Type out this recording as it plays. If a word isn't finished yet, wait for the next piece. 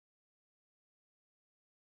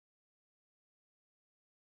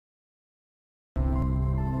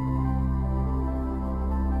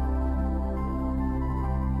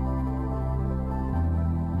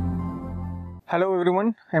Hello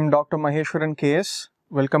everyone, I am Dr. Maheshwaran KS.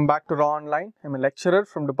 Welcome back to Raaonline. I am a lecturer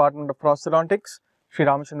from Department of Prosthodontics, Sri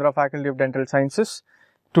Ramachandra Faculty of Dental Sciences.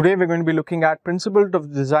 Today we are going to be looking at Principles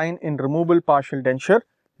of Design in Removable Partial Denture,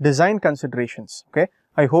 Design Considerations. Okay,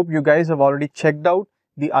 I hope you guys have already checked out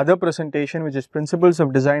the other presentation, which is Principles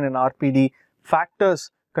of Design in RPD,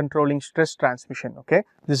 Factors Controlling Stress Transmission. Okay,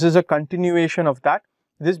 this is a continuation of that.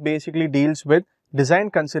 This basically deals with design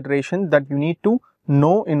considerations that you need to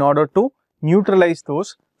know in order to neutralize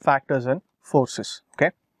those factors and forces. Okay,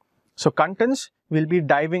 so contents will be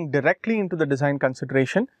diving directly into the design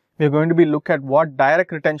consideration. We are going to be look at what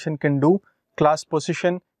direct retention can do, clasp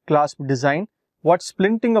position, clasp design, what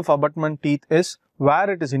splinting of abutment teeth is, where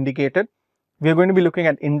it is indicated. We are going to be looking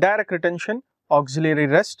at indirect retention, auxiliary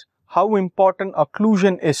rest, how important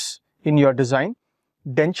occlusion is in your design,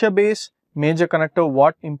 denture base, major connector,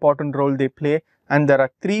 what important role they play, and there are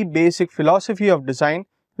three basic philosophy of design,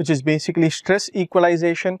 which is basically stress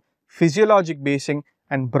equalization, physiologic basing,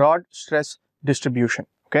 and broad stress distribution.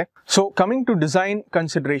 Okay, so coming to design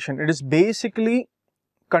consideration, it is basically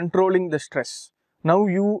controlling the stress. Now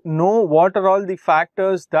you know what are all the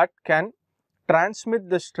factors that can transmit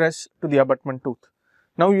the stress to the abutment tooth.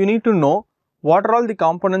 Now you need to know what are all the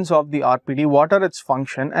components of the RPD, what are its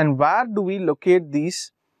function, and where do we locate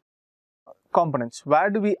these components, where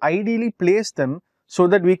do we ideally place them so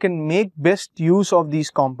that we can make best use of these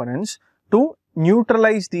components to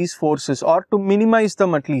neutralize these forces or to minimize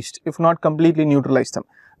them, at least if not completely neutralize them.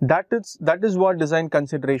 That is what design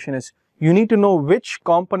consideration is. You need to know which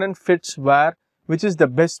component fits where, which is the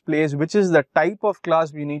best place, which is the type of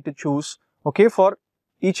clasp you need to choose, okay, for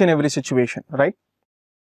each and every situation, right?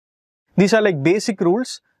 These are like basic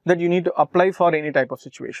rules that you need to apply for any type of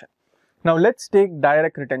situation. Now let's take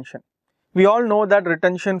direct retention. We all know that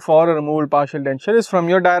retention for a removable partial denture is from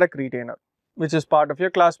your direct retainer, which is part of your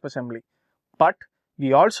clasp assembly. But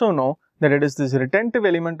we also know that it is this retentive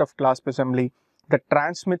element of clasp assembly that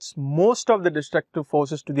transmits most of the destructive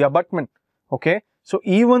forces to the abutment. Okay, so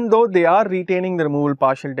even though they are retaining the removable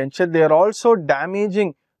partial denture, they are also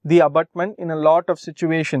damaging the abutment in a lot of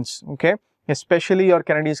situations. Okay, especially your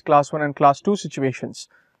Kennedy's class 1 and class 2 situations.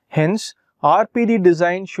 Hence, RPD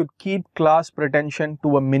design should keep clasp retention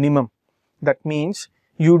to a minimum. That means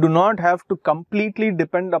you do not have to completely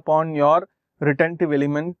depend upon your retentive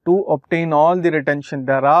element to obtain all the retention.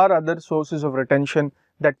 There are other sources of retention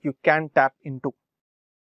that you can tap into.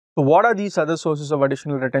 So what are these other sources of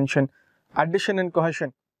additional retention? Addition and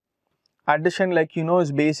cohesion. Addition, like you know,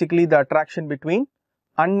 is basically the attraction between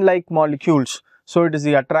unlike molecules. So it is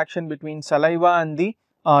the attraction between saliva and the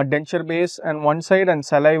denture base on one side and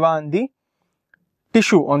saliva and the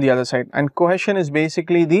tissue on the other side, and cohesion is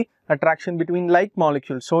basically the attraction between like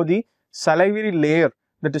molecules. So the salivary layer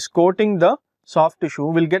that is coating the soft tissue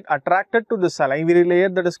will get attracted to the salivary layer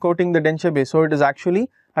that is coating the denture base. So it is actually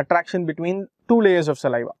attraction between two layers of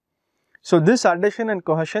saliva. So this addition and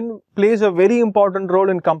cohesion plays a very important role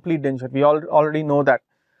in complete denture. We already know that.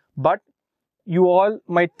 But you all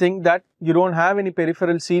might think that you don't have any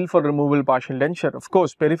peripheral seal for removable partial denture. Of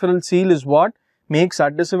course, peripheral seal is what makes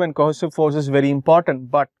adhesive and cohesive forces very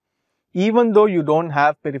important. But even though you don't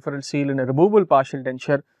have peripheral seal in a removable partial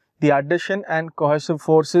denture, the adhesion and cohesive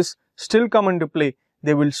forces still come into play.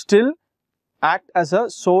 They will still act as a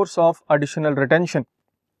source of additional retention.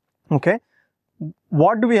 Okay,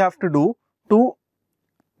 what do we have to do to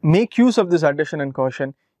make use of this adhesion and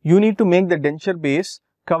cohesion? You need to make the denture base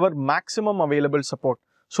cover maximum available support.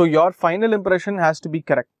 So your final impression has to be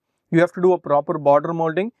correct. You have to do a proper border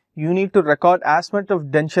molding. You need to record as much of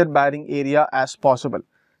denture bearing area as possible.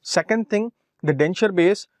 Second thing, the denture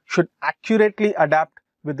base should accurately adapt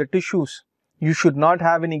with the tissues. You should not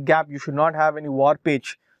have any gap. You should not have any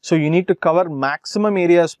warpage. So you need to cover maximum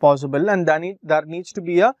area as possible, and then there needs to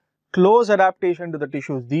be a close adaptation to the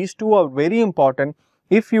tissues. These two are very important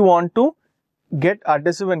if you want to get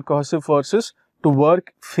adhesive and cohesive forces to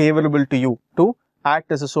work favorable to you, to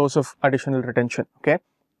act as a source of additional retention. Okay.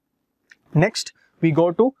 Next, we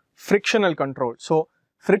go to frictional control. So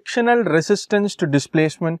frictional resistance to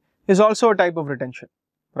displacement is also a type of retention,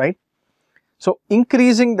 right? So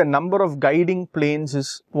increasing the number of guiding planes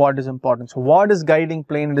is what is important. So what is guiding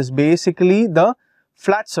plane? It is basically the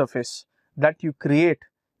flat surface that you create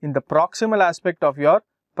in the proximal aspect of your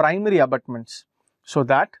primary abutments, so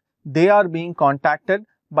that they are being contacted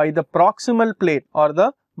by the proximal plate or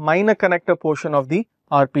the minor connector portion of the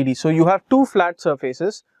RPD. So you have two flat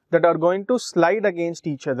surfaces that are going to slide against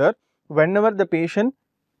each other whenever the patient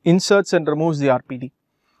inserts and removes the RPD.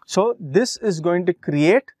 So this is going to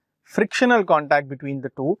create frictional contact between the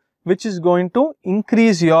two, which is going to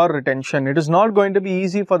increase your retention. It is not going to be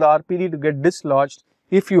easy for the RPD to get dislodged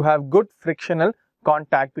if you have good frictional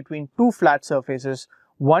contact between two flat surfaces,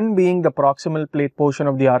 one being the proximal plate portion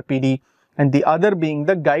of the RPD and the other being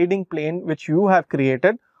the guiding plane which you have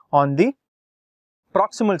created on the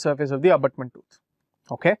proximal surface of the abutment tooth.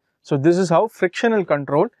 Okay, so this is how frictional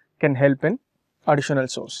control can help in additional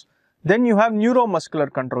source. Then you have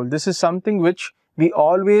neuromuscular control. This is something which we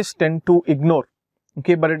always tend to ignore.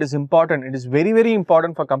 Okay, but it is important. It is very, very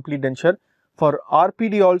important for complete denture. For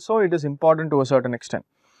RPD also, it is important to a certain extent.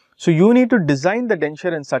 So you need to design the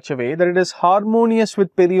denture in such a way that it is harmonious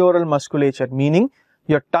with perioral musculature, meaning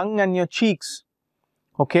your tongue and your cheeks.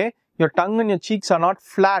 Okay, your tongue and your cheeks are not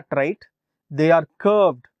flat, right? They are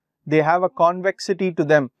curved. They have a convexity to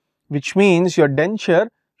them, which means your denture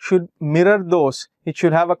should mirror those. It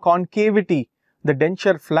should have a concavity, the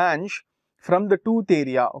denture flange from the tooth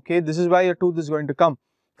area. Okay, this is why your tooth is going to come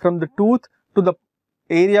from the tooth to the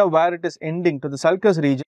area where it is ending, to the sulcus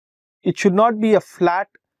region. It should not be a flat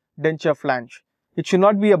denture flange. It should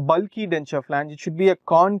not be a bulky denture flange. It should be a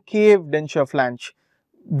concave denture flange,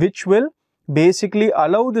 which will basically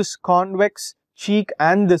allow this convex cheek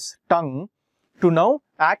and this tongue to now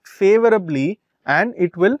act favorably, and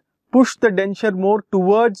it will push the denture more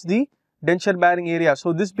towards the denture bearing area.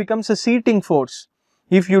 So this becomes a seating force.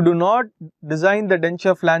 If you do not design the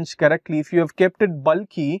denture flange correctly, if you have kept it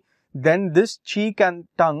bulky, then this cheek and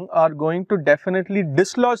tongue are going to definitely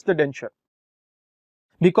dislodge the denture,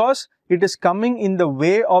 because it is coming in the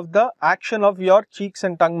way of the action of your cheeks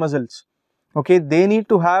and tongue muscles. Okay, they need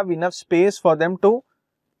to have enough space for them to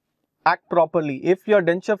act properly. If your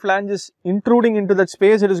denture flange is intruding into that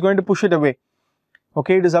space, it is going to push it away.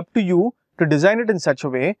 Okay, it is up to you to design it in such a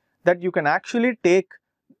way that you can actually take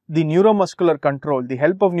the neuromuscular control, the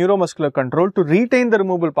help of neuromuscular control, to retain the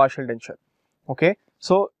removable partial denture. Okay,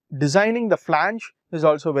 so designing the flange is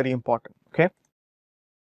also very important. Okay,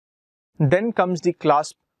 then comes the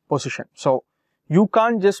clasp position. So you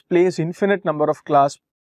can't just place infinite number of clasps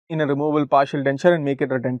in a removable partial denture and make it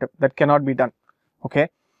retentive. That cannot be done. Okay,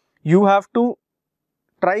 you have to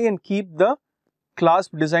try and keep the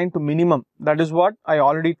clasp design to minimum. That is what I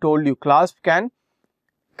already told you. Clasp can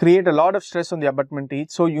create a lot of stress on the abutment teeth,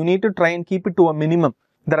 so you need to try and keep it to a minimum.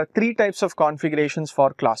 There are three types of configurations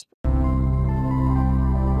for clasp.